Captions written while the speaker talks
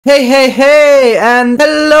Hey, and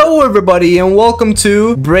hello everybody, and welcome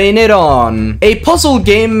to Brain It On, a puzzle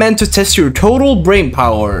game meant to test your total brain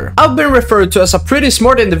power. I've been referred to as a pretty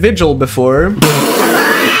smart individual before.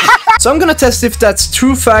 So I'm gonna test if that's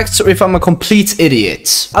true facts or if I'm a complete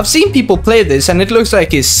idiot. I've seen people play this and it looks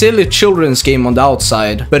like a silly children's game on the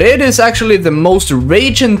outside, but it is actually the most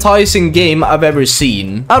rage-enticing game I've ever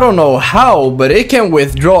seen. I don't know how, but it can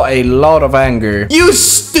withdraw a lot of anger. You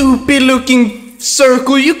stupid looking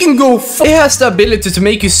circle, you can go It has the ability to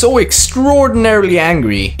make you so extraordinarily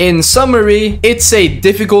angry. In summary, it's a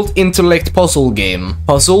difficult intellect puzzle game.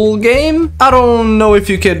 Puzzle game? I don't know if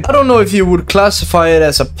you would classify it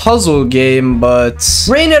as a puzzle game, but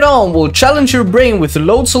Brain It On will challenge your brain with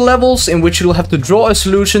loads of levels in which you'll have to draw a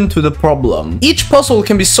solution to the problem. Each puzzle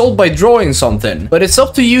can be solved by drawing something, but it's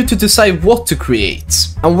up to you to decide what to create.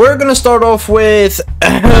 And we're gonna start off with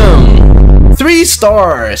 3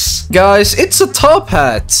 stars. Guys, it's a top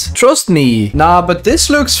hat. Trust me. Nah, but this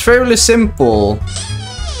looks fairly simple.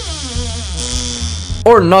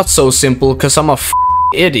 Or not so simple, because I'm a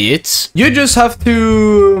idiot. You just have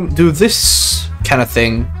to do this kind of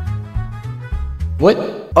thing. What?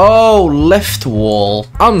 Oh, left wall.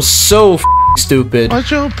 I'm so stupid.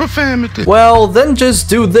 Watch your profanity. Well, then just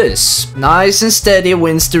do this. Nice and steady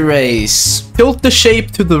wins the race. Tilt the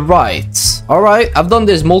shape to the right. Alright, I've done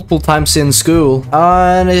this multiple times in school.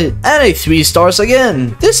 And a 3 stars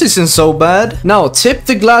again. This isn't so bad. Now, tip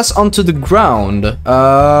the glass onto the ground.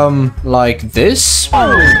 Like this?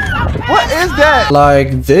 What is that?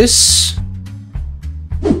 Like this?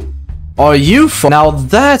 Are you Now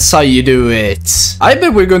that's how you do it. I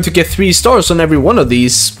bet we're going to get 3 stars on every one of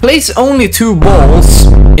these. Place only 2 balls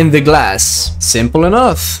in the glass. Simple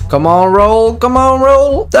enough. Come on, roll. Come on,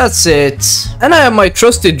 roll. That's it. And I have my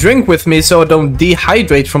trusty drink with me so I don't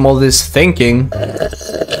dehydrate from all this thinking.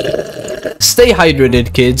 Stay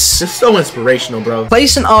hydrated, kids. It's so inspirational, bro.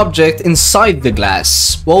 Place an object inside the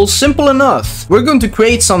glass. Well, simple enough. We're going to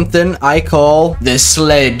create something I call the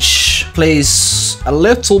sledge. Place a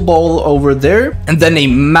little ball over there and then a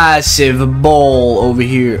massive ball over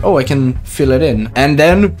here. Oh, I can fill it in. And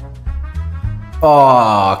then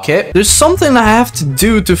okay. There's something I have to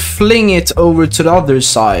do to fling it over to the other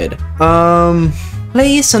side.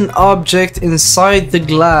 Place an object inside the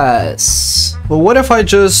glass. But what if I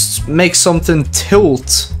just make something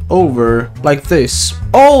tilt over like this?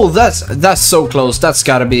 Oh, that's so close. That's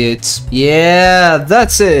gotta be it. Yeah,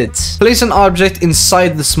 that's it. Place an object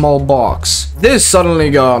inside the small box. This suddenly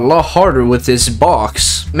got a lot harder with this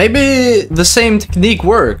box. Maybe the same technique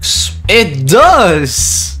works. It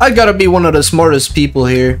does! I gotta be one of the smartest people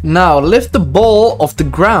here. Now, lift the ball off the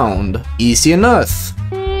ground. Easy enough.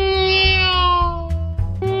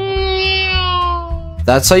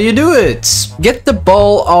 That's how you do it. Get the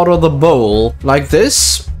ball out of the bowl like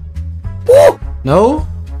this. Woo! No?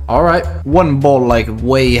 Alright. One ball like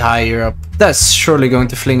way higher up. That's surely going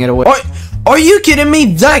to fling it away. Are you kidding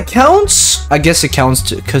me? That counts? I guess it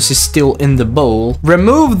counts because it's still in the bowl.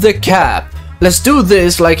 Remove the cap. Let's do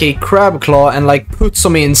this like a crab claw and like put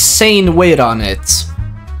some insane weight on it.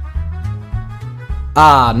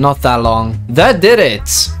 Ah, not that long. That did it.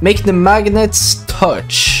 Make the magnets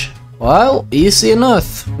touch. Well, easy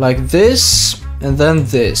enough. Like this, and then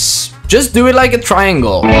this. Just do it like a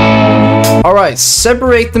triangle. Alright,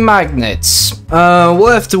 separate the magnets. We'll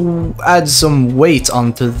have to add some weight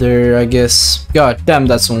onto there, I guess. God damn,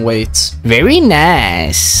 that's some weight. Very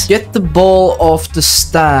nice. Get the ball off the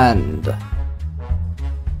stand.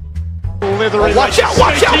 Watch out,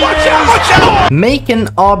 watch out, watch out, watch out! Make an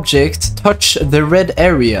object touch the red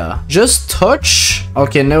area. Just touch?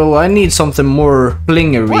 Okay, no, I need something more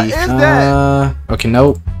blingery. What is that? Okay,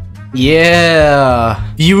 no.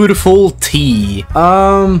 Yeah, beautiful tea.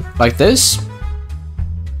 Like this.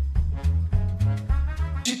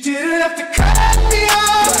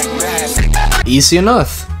 Easy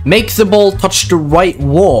enough. Make the ball touch the right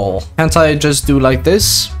wall. Can't I just do like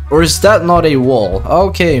this? Or is that not a wall?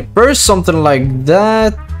 Okay, first something like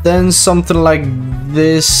that, then something like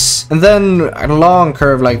this, and then a long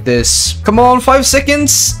curve like this. Come on, 5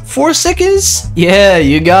 seconds? 4 seconds? Yeah,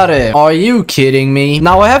 you got it. Are you kidding me?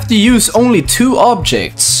 Now I have to use only 2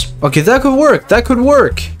 objects. Okay, that could work. That could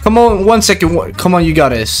work. Come on, 1 second. Come on, you got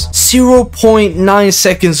this. 0.9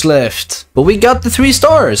 seconds left. But we got the 3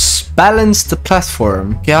 stars. Balance the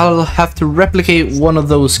platform. Okay, I'll have to replicate one of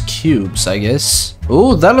those cubes, I guess.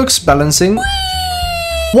 Oh, that looks balancing.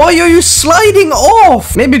 Why are you sliding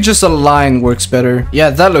off? Maybe just a line works better.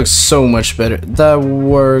 Yeah, that looks so much better. That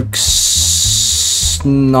works just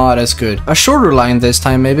not as good. A shorter line this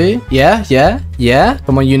time, maybe. Yeah.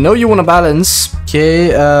 Come on, you know you want to balance.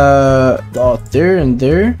 Okay, oh, there and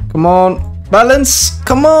there. Come on. Balance,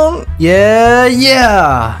 come on.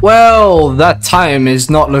 Yeah. Well, that time is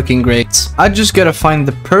not looking great. I just gotta find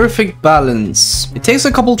the perfect balance. It takes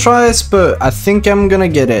a couple tries, but I think I'm gonna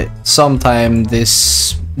get it sometime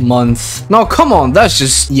this month. No, come on, that's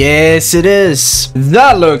just... Yes, it is.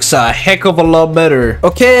 That looks a heck of a lot better.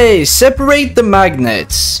 Okay, separate the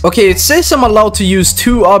magnets. Okay, it says I'm allowed to use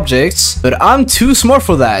 2 objects, but I'm too smart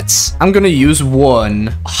for that. I'm gonna use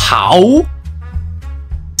 1. How?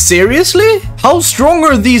 Seriously? How strong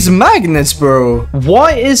are these magnets, bro?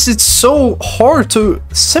 Why is it so hard to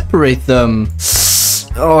separate them?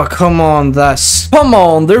 Oh, come on, come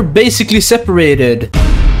on, they're basically separated.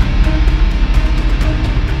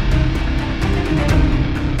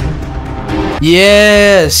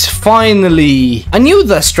 Yes, finally. I knew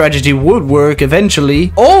that strategy would work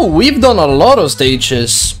eventually. Oh, we've done a lot of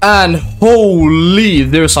stages. And holy,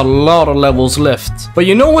 there's a lot of levels left. But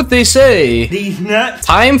you know what they say? These nuts.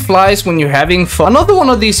 Time flies when you're having fun. Another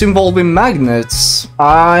one of these involving magnets.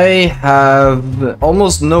 I have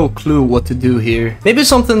almost no clue what to do here. Maybe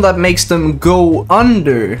something that makes them go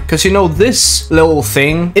under. Because you know this little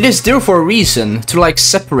thing, it is there for a reason. To like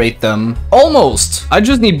separate them. Almost. I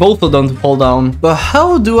just need both of them to fall down. But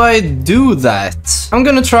how do I do that? I'm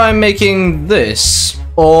gonna try making this.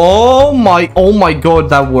 Oh my god,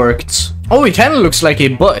 that worked. Oh, it kind of looks like a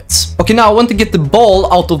butt. Okay, now I want to get the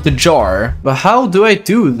ball out of the jar. But how do I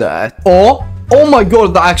do that? Oh my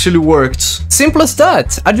god, that actually worked. Simple as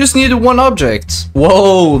that. I just needed 1 object.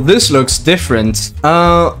 Whoa, this looks different.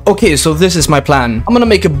 Okay, so this is my plan. I'm gonna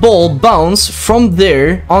make a ball bounce from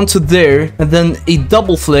there onto there and then a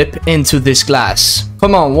double flip into this glass.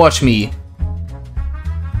 Come on, watch me.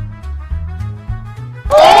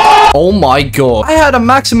 Oh my god. I had a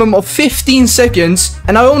maximum of 15 seconds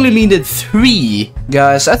and I only needed 3.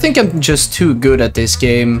 Guys, I think I'm just too good at this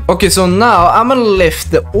game. Okay, so now I'm gonna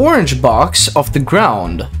lift the orange box off the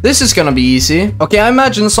ground. This is gonna be easy. Okay, I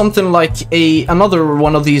imagine something like another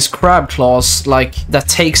one of these crab claws, like that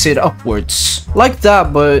takes it upwards. Like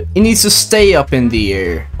that, but it needs to stay up in the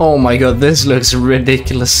air. Oh my god, this looks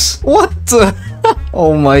ridiculous. What the?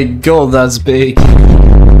 Oh my god, that's big.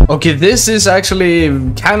 Okay, this is actually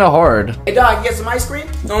kind of hard. Hey dog, get some ice cream?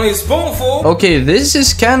 Only a spoonful. Okay, this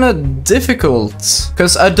is kind of difficult.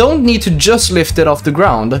 Because I don't need to just lift it off the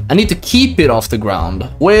ground. I need to keep it off the ground.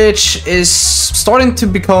 Which is starting to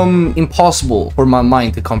become impossible for my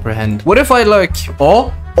mind to comprehend. What if I like...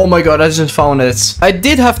 Oh my god, I just found it. I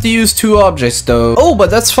did have to use 2 objects though. Oh, but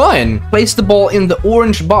that's fine. Place the ball in the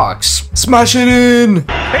orange box. Smash it in! He's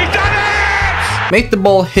done it! Make the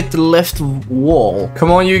ball hit the left wall.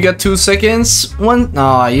 Come on, you got 2 seconds. 1.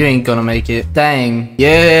 Nah, you ain't gonna make it. Dang.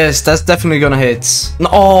 Yes, that's definitely gonna hit.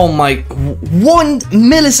 Oh my. 1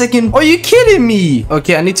 millisecond. Are you kidding me?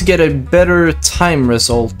 Okay, I need to get a better time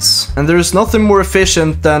result. And there's nothing more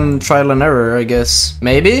efficient than trial and error, I guess.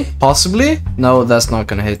 Maybe? Possibly? No, that's not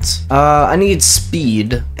gonna hit. I need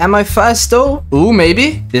speed. Am I fast though? Ooh,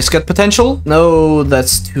 maybe. This got potential. No,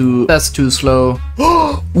 that's too slow.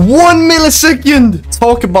 1 millisecond.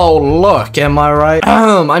 Talk about luck, am I right?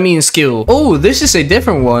 I mean skill. Oh, this is a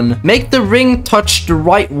different one. Make the ring touch the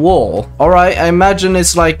right wall. Alright, I imagine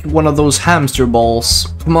it's like one of those hamster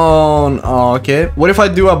balls. Come on. Oh, okay. What if I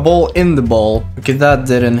do a ball in the ball? Okay, that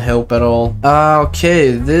didn't help at all. Okay,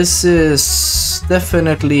 this is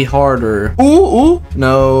definitely harder. Ooh.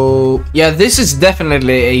 No. Yeah, this is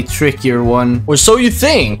definitely a trickier one. Or so you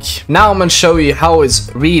think. Now I'm gonna show you how it's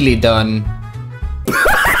really done.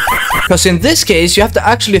 Because in this case, you have to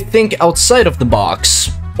actually think outside of the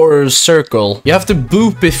box. Or circle. You have to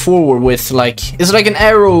boop it forward with like... It's like an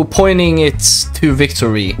arrow pointing it to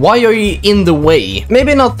victory. Why are you in the way?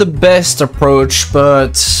 Maybe not the best approach,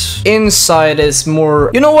 but... Inside is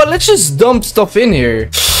more... You know what? Let's just dump stuff in here.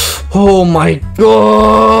 Oh my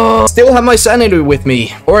god. Still have my sanity with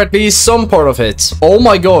me. Or at least some part of it. Oh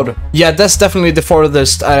my god. Yeah, that's definitely the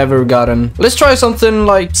farthest I've ever gotten. Let's try something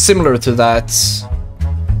like similar to that.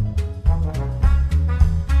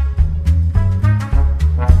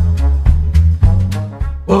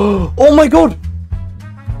 Oh my god!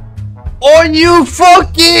 Are you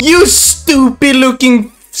fucking... You stupid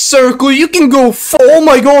looking circle, you can go oh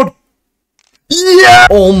my god! Yeah!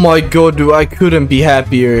 Oh my god, dude, I couldn't be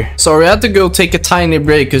happier. Sorry, I had to go take a tiny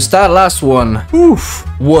break, because that last one... Oof.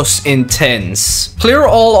 was intense. Clear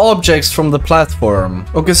all objects from the platform.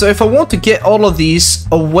 Okay, so if I want to get all of these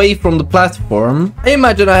away from the platform, I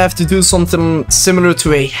imagine I have to do something similar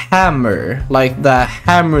to a hammer, like that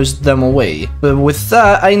hammers them away. But with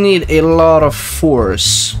that, I need a lot of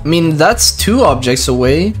force. I mean, that's 2 objects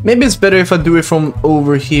away. Maybe it's better if I do it from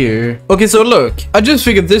over here. Okay, so look, I just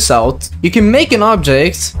figured this out. You can make an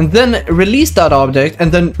object and then release that object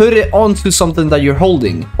and then put it onto something that you're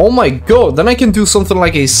holding. Oh my god, then I can do something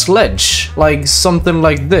like a sledge, like something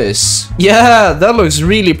like this. Yeah, that looks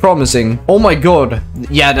really promising. Oh my god.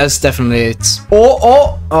 Yeah, that's definitely it.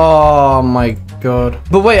 Oh my god.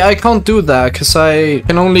 But wait, I can't do that because I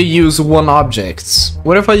can only use 1 object.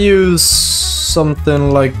 What if I use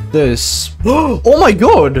something like this? Oh my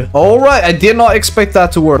god. All right, I did not expect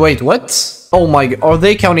that to work. Wait, what? Oh my, are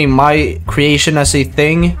they counting my creation as a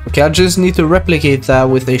thing? Okay, I just need to replicate that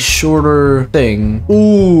with a shorter thing.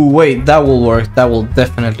 Ooh, wait, that will work. That will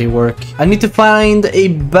definitely work. I need to find a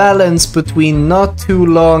balance between not too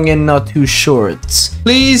long and not too short.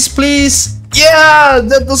 Please, please. Yeah,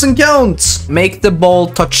 that doesn't count. Make the ball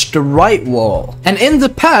touch the right wall. And in the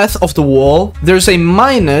path of the wall, there's a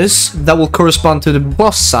minus that will correspond to the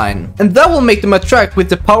plus sign. And that will make them attract with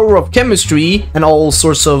the power of chemistry and all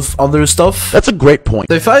sorts of other stuff. That's a great point.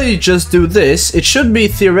 So if I just do this, it should be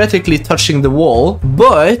theoretically touching the wall,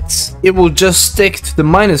 but it will just stick to the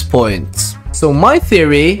minus point. So my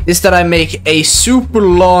theory is that I make a super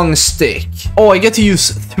long stick. Oh, I get to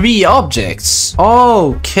use 3 objects.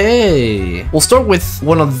 Okay. We'll start with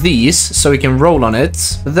one of these so we can roll on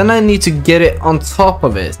it. But then I need to get it on top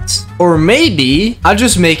of it. Or maybe I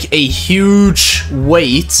just make a huge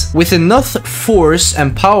weight with enough force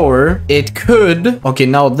and power. It could. Okay,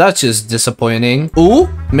 now that's just disappointing. Ooh,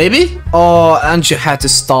 maybe? Oh, and you had to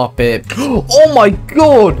stop it. Oh my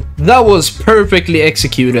god. That was perfectly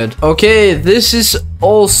executed. Okay, this is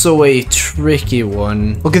also a tricky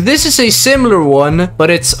one. Okay, this is a similar one, but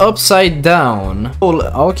it's upside down. Oh,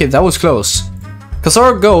 okay, that was close. Because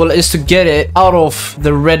our goal is to get it out of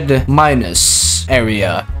the red minus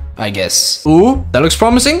area, I guess. Ooh, that looks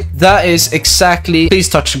promising. That is exactly... Please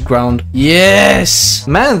touch the ground. Yes!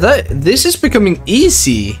 Man, this is becoming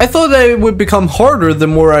easy. I thought that it would become harder the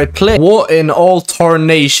more I play. What in all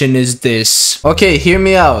tarnation is this? Okay, hear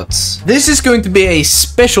me out. This is going to be a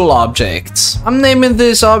special object. I'm naming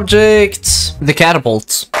this object the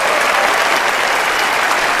catapult.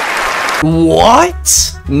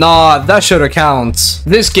 What? Nah, that shouldn't count.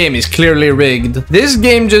 This game is clearly rigged. This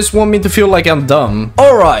game just want me to feel like I'm dumb.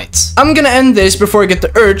 Alright, I'm gonna end this before I get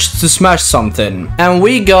the urge to smash something. And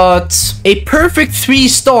we got a perfect 3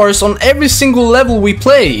 stars on every single level we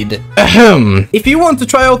played. Ahem. If you want to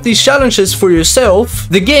try out these challenges for yourself,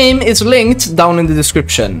 the game is linked down in the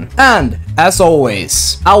description. And, as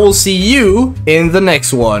always, I will see you in the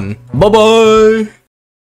next one. Bye-bye!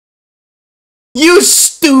 You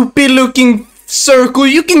stupid looking circle,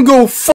 you can go